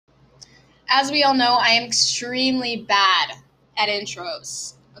as we all know, I am extremely bad at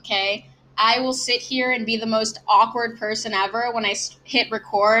intros, okay? I will sit here and be the most awkward person ever when I hit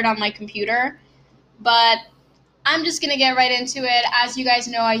record on my computer, but I'm just gonna get right into it. As you guys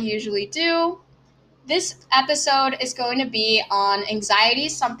know, I usually do. This episode is going to be on anxiety,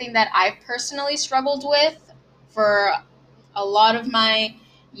 something that I've personally struggled with for a lot of my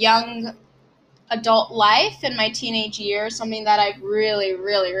young adult life and my teenage years, something that I've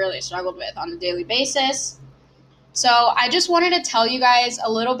really struggled with on a daily basis. So I just wanted to tell you guys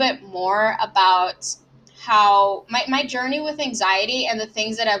a little bit more about how my journey with anxiety and the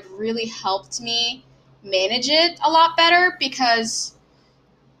things that have really helped me manage it a lot better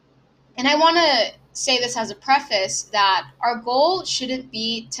and I want to say this as a preface that our goal shouldn't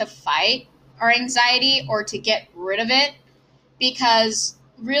be to fight our anxiety or to get rid of it because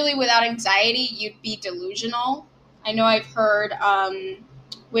really without anxiety, you'd be delusional. I know I've heard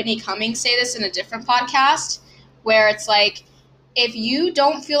Whitney Cummings say this in a different podcast where it's like, if you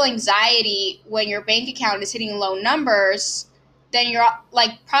don't feel anxiety when your bank account is hitting low numbers, then you're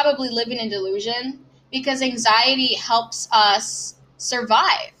like probably living in delusion because anxiety helps us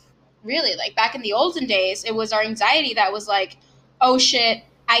survive. Really, like back in the olden days, it was our anxiety that was like, oh shit,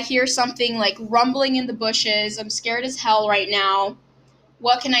 I hear something like rumbling in the bushes. I'm scared as hell right now.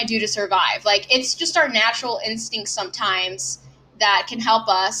 What can I do to survive? Like, it's just our natural instinct sometimes that can help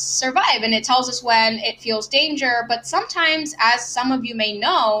us survive. And it tells us when it feels danger. But sometimes, as some of you may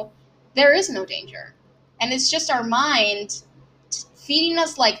know, there is no danger. And it's just our mind feeding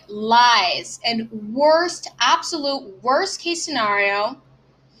us like lies and absolute worst case scenario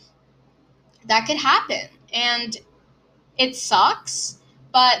that could happen. And it sucks,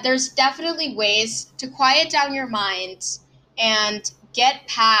 but there's definitely ways to quiet down your mind and get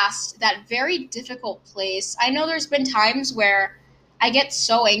past that very difficult place. I know there's been times where I get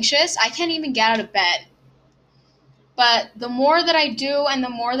so anxious, I can't even get out of bed. But the more that I do and the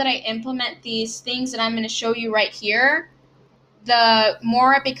more that I implement these things that I'm going to show you right here, the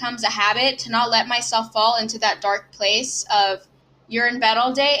more it becomes a habit to not let myself fall into that dark place of you're in bed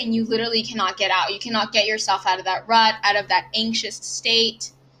all day and you literally cannot get out. You cannot get yourself out of that rut, out of that anxious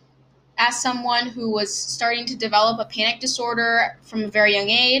state. As someone who was starting to develop a panic disorder from a very young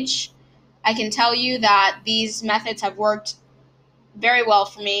age, I can tell you that these methods have worked very well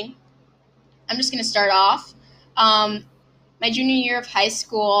for me. I'm just going to start off. My junior year of high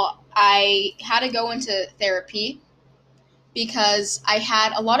school, I had to go into therapy because I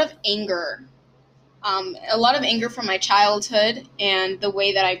had a lot of anger from my childhood and the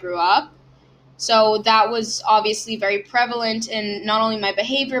way that I grew up. So that was obviously very prevalent in not only my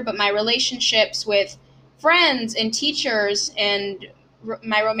behavior, but my relationships with friends and teachers and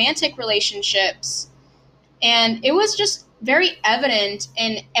my romantic relationships. And it was just very evident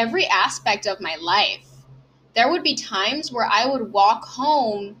in every aspect of my life. There would be times where I would walk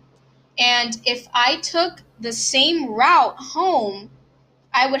home, and if I took the same route home,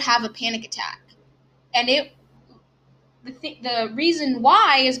 I would have a panic attack. And the reason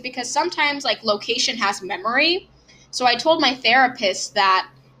why is because sometimes like location has memory. So I told my therapist that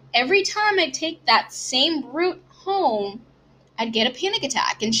every time I take that same route home, I'd get a panic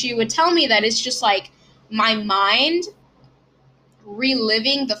attack. And she would tell me that it's just like my mind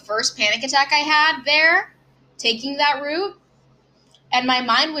reliving the first panic attack I had there, taking that route, and my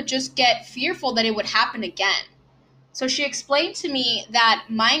mind would just get fearful that it would happen again. So she explained to me that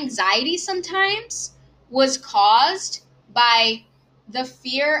my anxiety sometimes was caused by the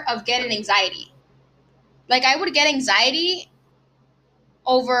fear of getting anxiety. Like I would get anxiety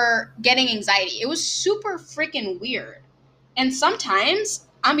over getting anxiety. It was super freaking weird. And sometimes,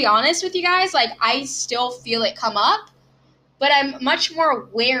 I'll be honest with you guys, like I still feel it come up, but I'm much more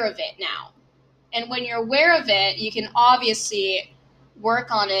aware of it now. And when you're aware of it, you can obviously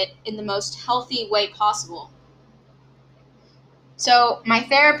work on it in the most healthy way possible. So my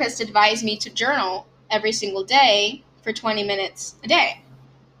therapist advised me to journal every single day for 20 minutes a day.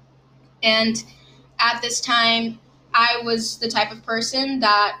 And at this time, I was the type of person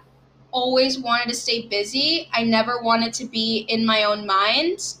that always wanted to stay busy. I never wanted to be in my own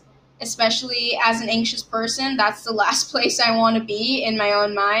mind, especially as an anxious person. That's the last place I want to be, in my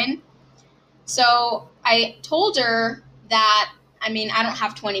own mind. So I told her that, I don't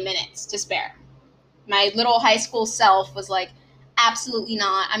have 20 minutes to spare. My little high school self was like, absolutely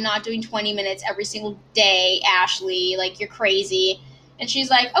not. I'm not doing 20 minutes every single day, Ashley. Like, you're crazy. And she's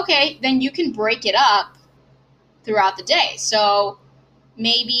like, okay, then you can break it up throughout the day. So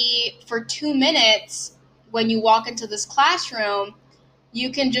maybe for 2 minutes when you walk into this classroom,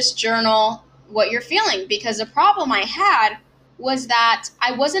 you can just journal what you're feeling. Because the problem I had was that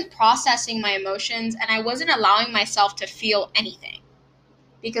I wasn't processing my emotions and I wasn't allowing myself to feel anything.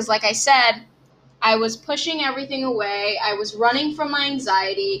 Because, like I said, I was pushing everything away. I was running from my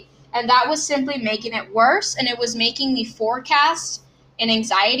anxiety, and that was simply making it worse. And it was making me forecast an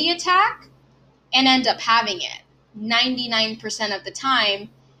anxiety attack and end up having it 99% of the time,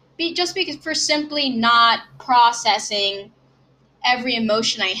 just because for simply not processing every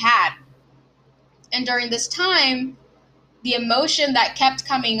emotion I had. And during this time, the emotion that kept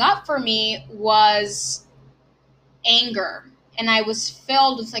coming up for me was anger. And I was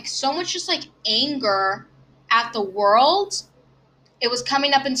filled with like so much just like anger at the world. It was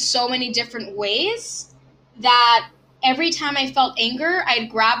coming up in so many different ways that every time I felt anger, I'd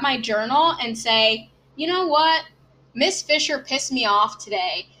grab my journal and say, you know what? Miss Fisher pissed me off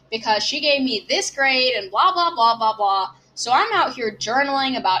today because she gave me this grade and blah, blah, blah, blah, blah. So I'm out here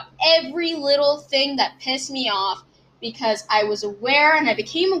journaling about every little thing that pissed me off because I was aware and I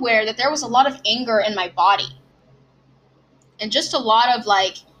became aware that there was a lot of anger in my body and just a lot of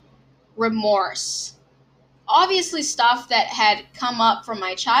like remorse. Obviously stuff that had come up from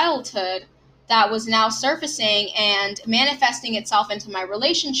my childhood that was now surfacing and manifesting itself into my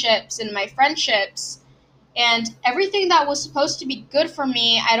relationships and my friendships. And everything that was supposed to be good for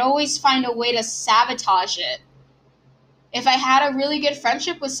me, I'd always find a way to sabotage it. If I had a really good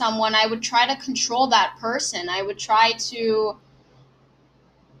friendship with someone, I would try to control that person. I would try to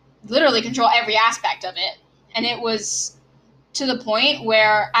literally control every aspect of it. And it was to the point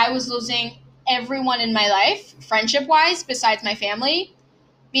where I was losing everyone in my life, friendship-wise, besides my family,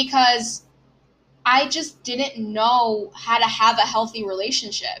 because I just didn't know how to have a healthy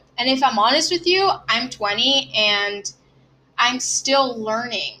relationship. And if I'm honest with you, I'm 20 and I'm still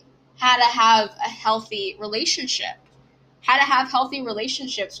learning how to have a healthy relationship, how to have healthy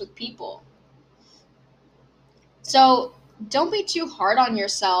relationships with people. So don't be too hard on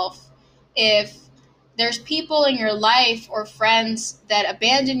yourself if there's people in your life or friends that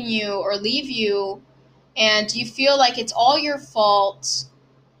abandon you or leave you and you feel like it's all your fault.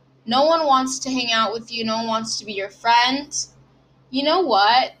 No one wants to hang out with you. No one wants to be your friend. You know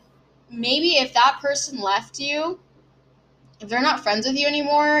what? Maybe if that person left you, if they're not friends with you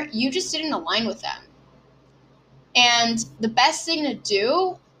anymore, you just didn't align with them. And the best thing to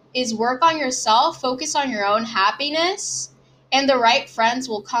do is work on yourself, focus on your own happiness, and the right friends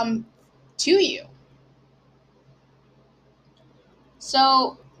will come to you.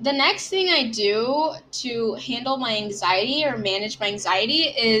 So the next thing I do to handle my anxiety or manage my anxiety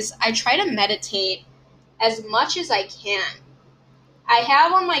is I try to meditate as much as I can. I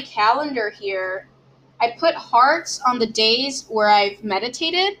have on my calendar here, I put hearts on the days where I've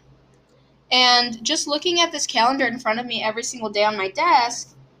meditated. And just looking at this calendar in front of me every single day on my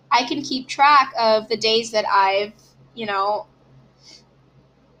desk, I can keep track of the days that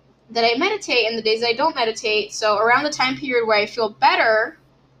that I meditate and the days that I don't meditate. So around the time period where I feel better,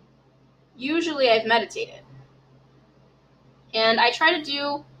 usually I've meditated. And I try to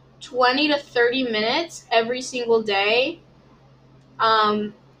do 20 to 30 minutes every single day,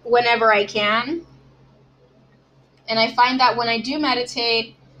 whenever I can. And I find that when I do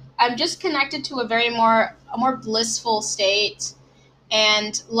meditate, I'm just connected to a more blissful state,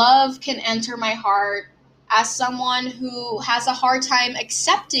 and love can enter my heart. As someone who has a hard time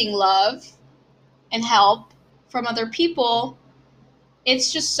accepting love and help from other people,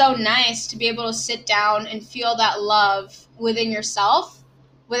 it's just so nice to be able to sit down and feel that love within yourself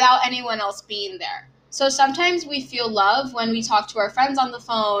without anyone else being there. So sometimes we feel love when we talk to our friends on the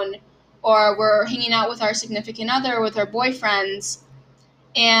phone or we're hanging out with our significant other, with our boyfriends.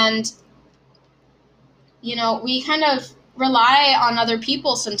 And, we kind of rely on other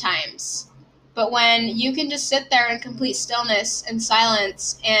people sometimes. But when you can just sit there in complete stillness and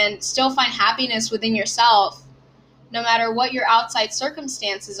silence and still find happiness within yourself, no matter what your outside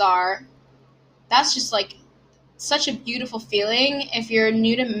circumstances are, that's just like such a beautiful feeling. If you're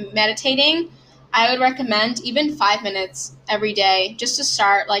new to meditating, I would recommend even 5 minutes every day just to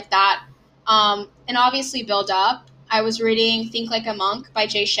start like that, and obviously build up. I was reading Think Like a Monk by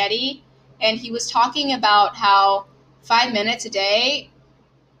Jay Shetty, and he was talking about how 5 minutes a day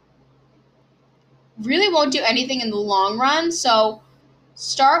really won't do anything in the long run. So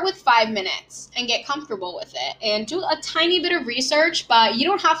start with 5 minutes and get comfortable with it and do a tiny bit of research, but you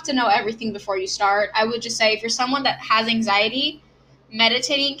don't have to know everything before you start. I would just say if you're someone that has anxiety,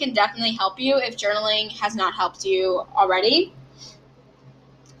 meditating can definitely help you if journaling has not helped you already.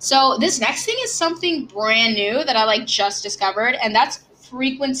 So this next thing is something brand new that I just discovered, and that's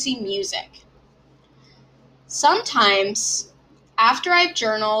frequency music. Sometimes after I've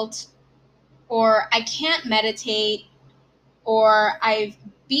journaled or I can't meditate or I've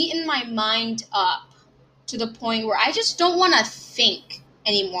beaten my mind up to the point where I just don't want to think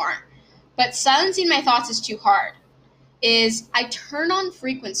anymore. But silencing my thoughts is too hard. Is I turn on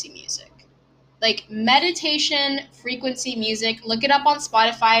frequency music. Like meditation frequency music. Look it up on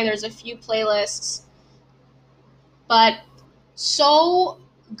Spotify. There's a few playlists. But so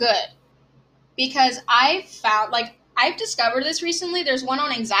good. Because I've discovered this recently. There's one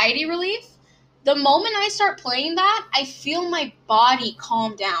on anxiety relief. The moment I start playing that, I feel my body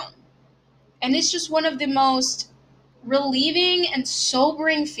calm down. And it's just one of the most relieving and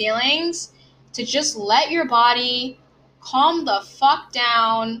sobering feelings to just let your body calm the fuck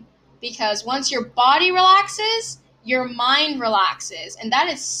down, because once your body relaxes, your mind relaxes. And that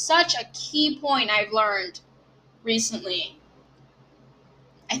is such a key point I've learned recently.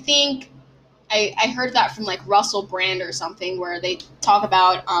 I think I heard that from like Russell Brand or something, where they talk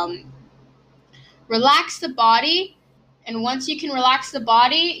about relax the body, and once you can relax the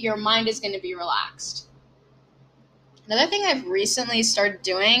body, your mind is going to be relaxed. Another thing I've recently started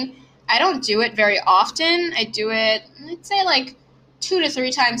doing, I don't do it very often. I do it, I'd say like 2 to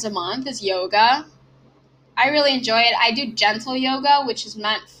 3 times a month, is yoga. I really enjoy it. I do gentle yoga, which is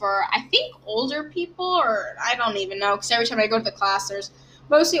meant for, I think, older people, or I don't even know, because every time I go to the class, there's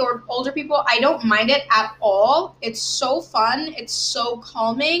mostly older people. I don't mind it at all. It's so fun. It's so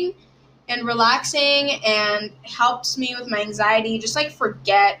calming and relaxing, and helps me with my anxiety. Just like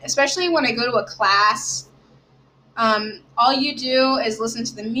forget, especially when I go to a class. All you do is listen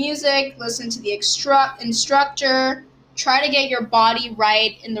to the music, listen to the instructor, try to get your body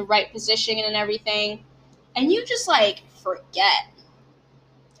right in the right position and everything, and you just like forget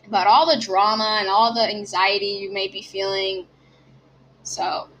about all the drama and all the anxiety you may be feeling.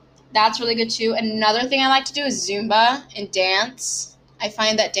 So that's really good too. Another thing I like to do is Zumba and dance. I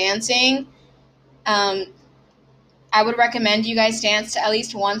find that dancing, I would recommend you guys dance to at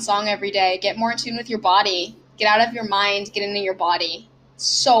least one song every day. Get more in tune with your body. Get out of your mind, get into your body.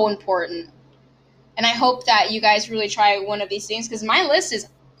 So important. And I hope that you guys really try one of these things, because my list is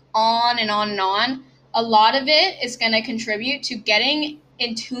on and on and on. A lot of it is going to contribute to getting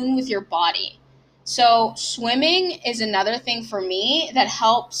in tune with your body. So swimming is another thing for me that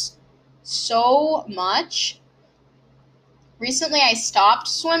helps so much. Recently I stopped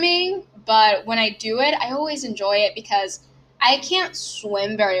swimming, but when I do it, I always enjoy it because I can't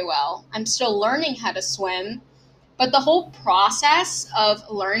swim very well. I'm still learning how to swim. But the whole process of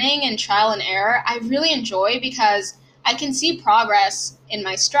learning and trial and error, I really enjoy, because I can see progress in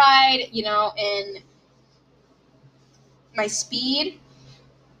my stride, in my speed,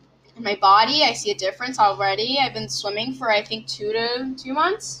 in my body. I see a difference already. I've been swimming for, I think, 2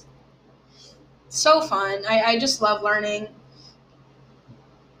 months. So fun. I just love learning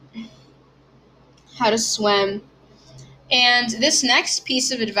how to swim. And this next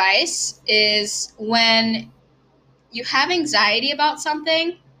piece of advice is when you have anxiety about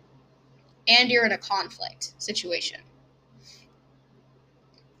something and you're in a conflict situation.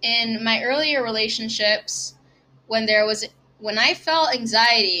 In my earlier relationships, when I felt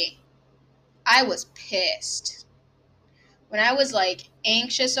anxiety, I was pissed. When I was like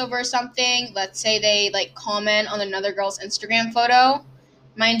anxious over something, let's say they like comment on another girl's Instagram photo.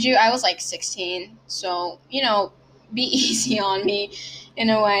 Mind you, I was like 16, so, be easy on me in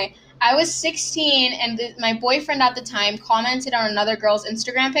a way. I was 16, and my boyfriend at the time commented on another girl's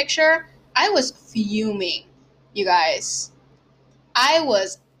Instagram picture. I was fuming, you guys. I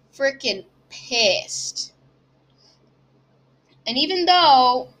was freaking pissed. And even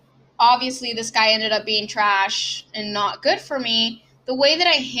though, obviously, this guy ended up being trash and not good for me, the way that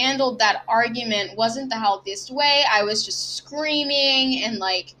I handled that argument wasn't the healthiest way. I was just screaming and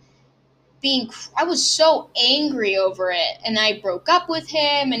like I was so angry over it, and I broke up with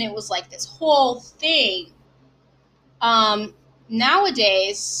him, and it was like this whole thing.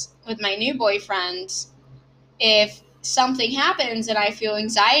 Nowadays, with my new boyfriend, if something happens and I feel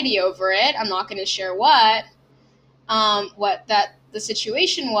anxiety over it, I'm not going to share what the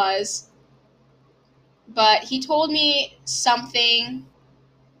situation was, but he told me something,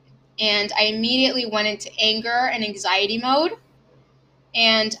 and I immediately went into anger and anxiety mode.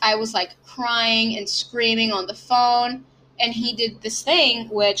 And I was like crying and screaming on the phone. And he did this thing,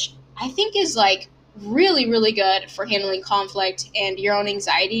 which I think is like really, really good for handling conflict and your own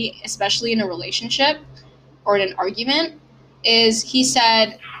anxiety, especially in a relationship or in an argument, is he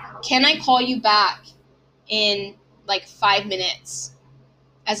said, "Can I call you back in like 5 minutes?"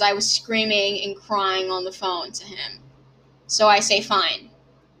 As I was screaming and crying on the phone to him. So I say, fine.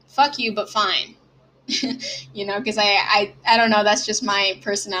 Fuck you, but fine. Because I don't know, that's just my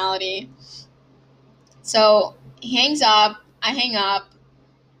personality. So he hangs up, I hang up,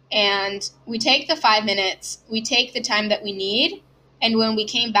 and we take the 5 minutes, we take the time that we need, and when we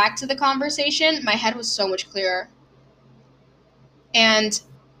came back to the conversation, my head was so much clearer. And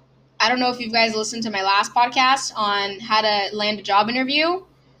I don't know if you guys listened to my last podcast on how to land a job interview,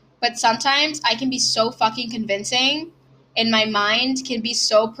 but sometimes I can be so fucking convincing and my mind can be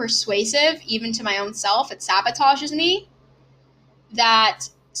so persuasive, even to my own self, it sabotages me, that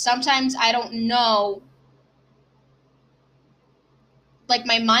sometimes I don't know, like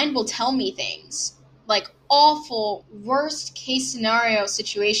my mind will tell me things, like awful, worst case scenario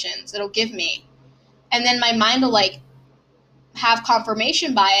situations it'll give me. And then my mind will like have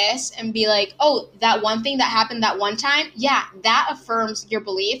confirmation bias and be like, oh, that one thing that happened that one time, yeah, that affirms your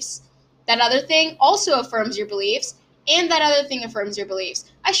beliefs. That other thing also affirms your beliefs. And that other thing affirms your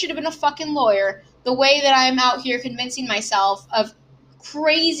beliefs. I should have been a fucking lawyer. The way that I'm out here convincing myself of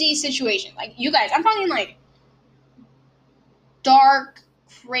crazy situations. Like, you guys, I'm talking like dark,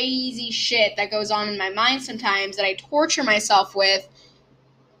 crazy shit that goes on in my mind sometimes that I torture myself with.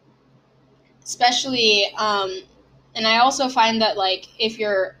 Especially, and I also find that, like, if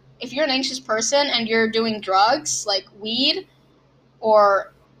you're an anxious person and you're doing drugs like weed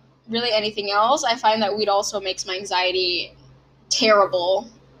or really anything else, I find that weed also makes my anxiety terrible.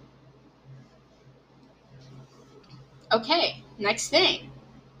 Okay, next thing.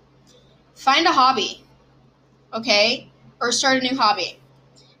 Find a hobby, okay? Or start a new hobby.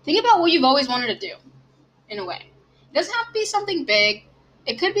 Think about what you've always wanted to do, in a way. It doesn't have to be something big.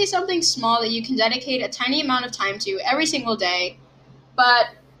 It could be something small that you can dedicate a tiny amount of time to every single day. But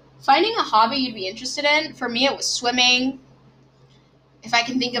finding a hobby you'd be interested in, for me it was swimming. If I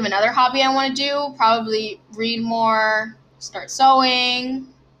can think of another hobby I want to do, probably read more, start sewing,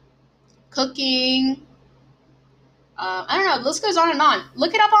 cooking. I don't know, the list goes on and on.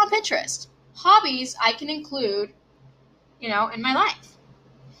 Look it up on Pinterest. Hobbies I can include, in my life.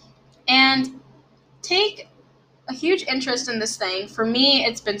 And take a huge interest in this thing. For me,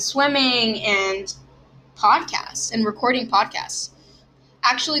 it's been swimming and podcasts and recording podcasts.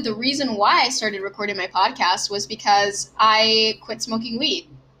 Actually, the reason why I started recording my podcast was because I quit smoking weed.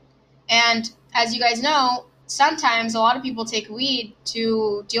 And as you guys know, sometimes a lot of people take weed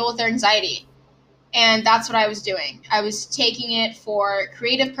to deal with their anxiety. And that's what I was doing. I was taking it for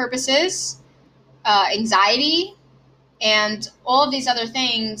creative purposes, anxiety, and all of these other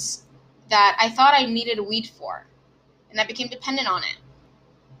things that I thought I needed weed for. And I became dependent on it.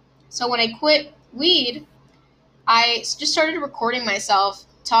 So when I quit weed, I just started recording myself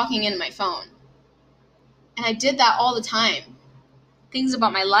talking in my phone. And I did that all the time. Things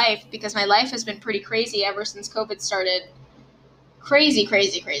about my life, because my life has been pretty crazy ever since COVID started. Crazy,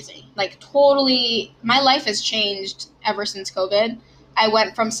 crazy, crazy. Like, totally, my life has changed ever since COVID. I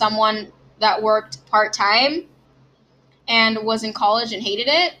went from someone that worked part-time and was in college and hated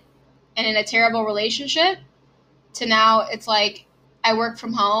it and in a terrible relationship to now it's like I work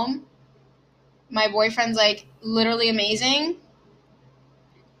from home. My boyfriend's like literally amazing.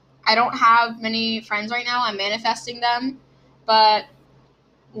 I don't have many friends right now. I'm manifesting them. But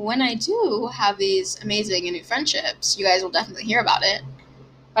when I do have these amazing and new friendships, you guys will definitely hear about it.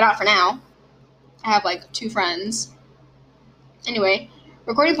 But not for now. I have like 2 friends. Anyway,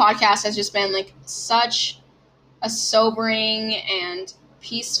 recording podcasts has just been like such a sobering and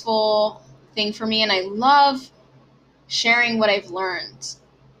peaceful thing for me. And I love sharing what I've learned.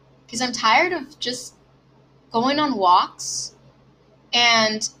 Because I'm tired of just going on walks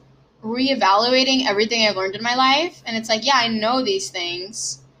and reevaluating everything I've learned in my life. And it's like, yeah, I know these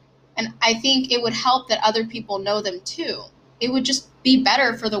things. And I think it would help that other people know them too. It would just be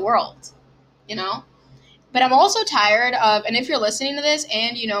better for the world, But I'm also tired of, and if you're listening to this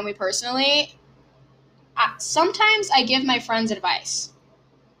and you know me personally, sometimes I give my friends advice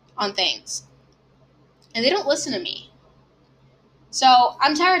on things. And they don't listen to me. So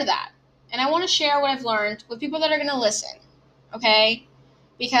I'm tired of that. And I want to share what I've learned with people that are going to listen. Okay?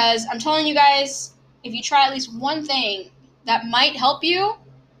 Because I'm telling you guys, if you try at least one thing that might help you,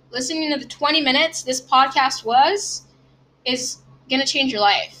 listening to the 20 minutes this podcast is going to change your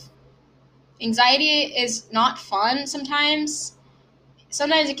life. Anxiety is not fun sometimes.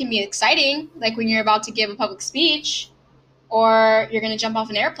 Sometimes it can be exciting, like when you're about to give a public speech, or you're going to jump off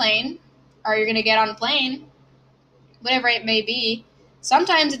an airplane, or you're going to get on a plane, whatever it may be.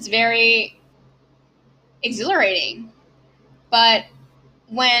 Sometimes it's very exhilarating. But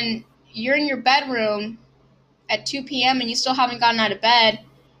when you're in your bedroom at 2 p.m. and you still haven't gotten out of bed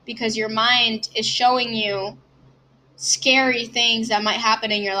because your mind is showing you scary things that might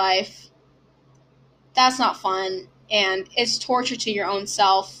happen in your life, that's not fun, and it's torture to your own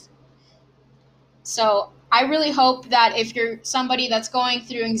self. So I really hope that if you're somebody that's going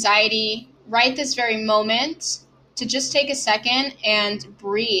through anxiety right this very moment, to just take a second and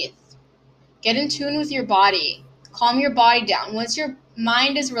breathe. Get in tune with your body. Calm your body down. Once your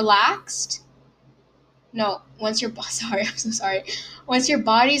mind is relaxed, sorry, I'm so sorry. Once your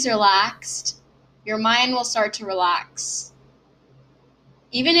body's relaxed, your mind will start to relax.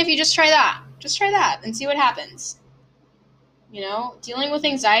 Even if you just try that and see what happens. Dealing with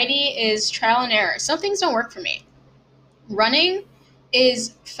anxiety is trial and error. Some things don't work for me. Running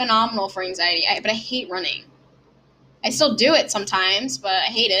is phenomenal for anxiety, but I hate running. I still do it sometimes, but I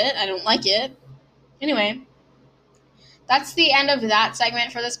hate it. I don't like it. Anyway, that's the end of that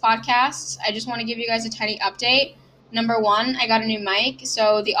segment for this podcast. I just want to give you guys a tiny update. Number one, I got a new mic,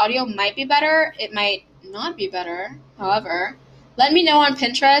 so the audio might be better. It might not be better. However, let me know on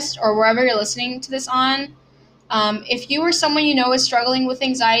Pinterest or wherever you're listening to this on. If you or someone you know is struggling with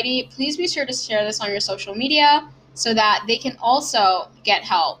anxiety, please be sure to share this on your social media so that they can also get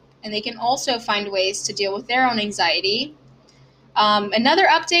help and they can also find ways to deal with their own anxiety. Another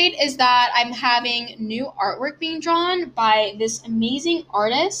update is that I'm having new artwork being drawn by this amazing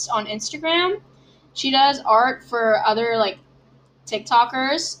artist on Instagram. She does art for other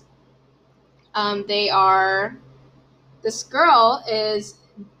TikTokers. This girl is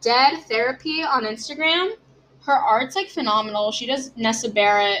Dead Therapy on Instagram. Her art's phenomenal. She does Nessa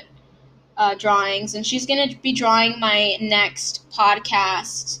Barrett drawings, and she's going to be drawing my next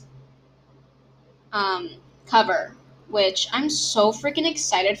podcast cover, which I'm so freaking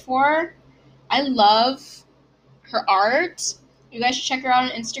excited for. I love her art. You guys should check her out on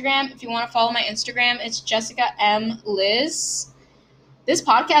Instagram. If you want to follow my Instagram, it's Jessica M. Liz. This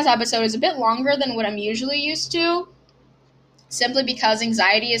podcast episode is a bit longer than what I'm usually used to, simply because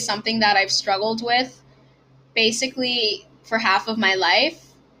anxiety is something that I've struggled with basically for half of my life,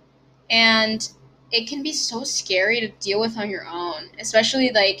 and it can be so scary to deal with on your own, especially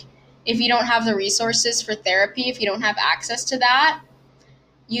if you don't have the resources for therapy, if you don't have access to that.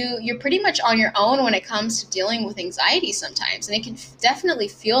 You're pretty much on your own when it comes to dealing with anxiety sometimes, and it can definitely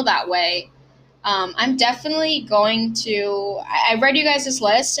feel that way. I'm definitely going to, I read you guys this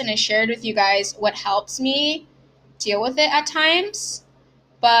list and I shared with you guys what helps me deal with it at times,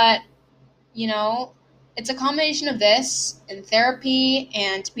 but it's a combination of this and therapy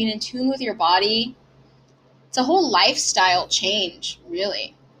and being in tune with your body. It's a whole lifestyle change,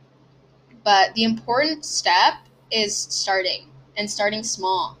 really. But the important step is starting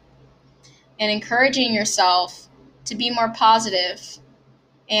small and encouraging yourself to be more positive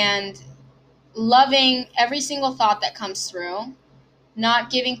and loving every single thought that comes through,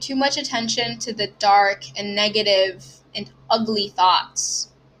 not giving too much attention to the dark and negative and ugly thoughts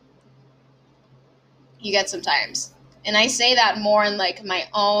you get sometimes. And I say that more in my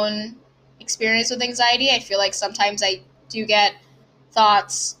own experience with anxiety. I feel like sometimes I do get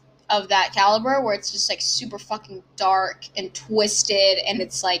thoughts of that caliber where it's just super fucking dark and twisted, and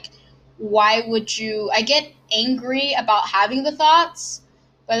it's why would you? I get angry about having the thoughts,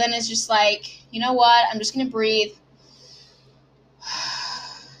 but then it's just you know what? I'm just gonna breathe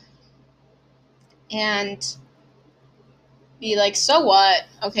and be so what?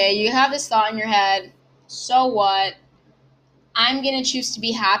 Okay, you have this thought in your head. So what? I'm going to choose to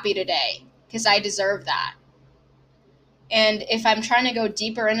be happy today because I deserve that. And if I'm trying to go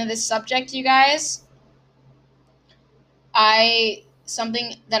deeper into this subject, you guys,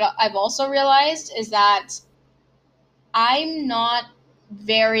 something that I've also realized is that I'm not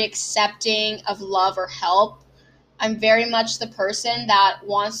very accepting of love or help. I'm very much the person that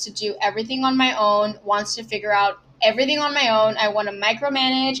wants to do everything on my own, wants to figure out everything on my own. I want to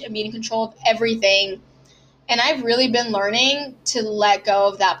micromanage and be in control of everything. And I've really been learning to let go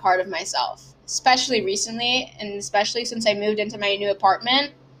of that part of myself, especially recently, and especially since I moved into my new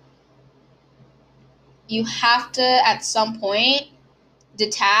apartment. You have to, at some point,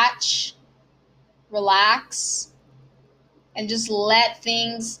 detach, relax, and just let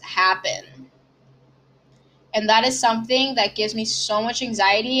things happen. And that is something that gives me so much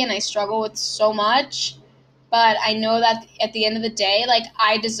anxiety and I struggle with so much. But I know that at the end of the day,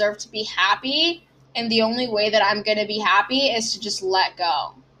 I deserve to be happy. And the only way that I'm going to be happy is to just let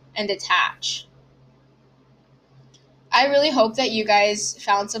go and detach. I really hope that you guys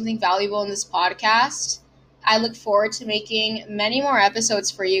found something valuable in this podcast. I look forward to making many more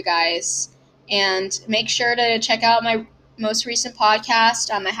episodes for you guys. And make sure to check out my most recent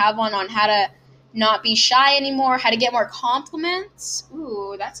podcast. I have one on how to not be shy anymore, how to get more compliments.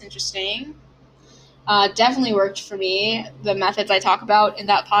 Ooh, that's interesting. Definitely worked for me, the methods I talk about in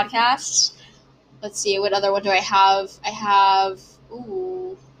that podcast. Let's see, what other one do I have?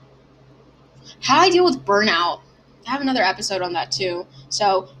 How I deal with burnout. I have another episode on that too.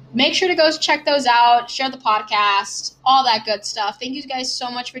 So make sure to go check those out, share the podcast, all that good stuff. Thank you guys so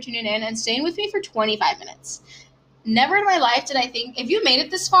much for tuning in and staying with me for 25 minutes. Never in my life did I think, if you made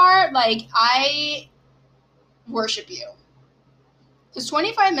it this far, like, I worship you. Because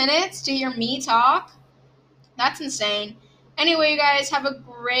 25 minutes to hear me talk, that's insane. Anyway, you guys, have a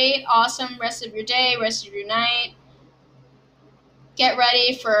great, awesome rest of your day, rest of your night. Get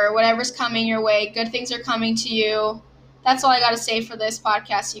ready for whatever's coming your way. Good things are coming to you. That's all I got to say for this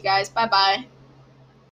podcast, you guys. Bye-bye.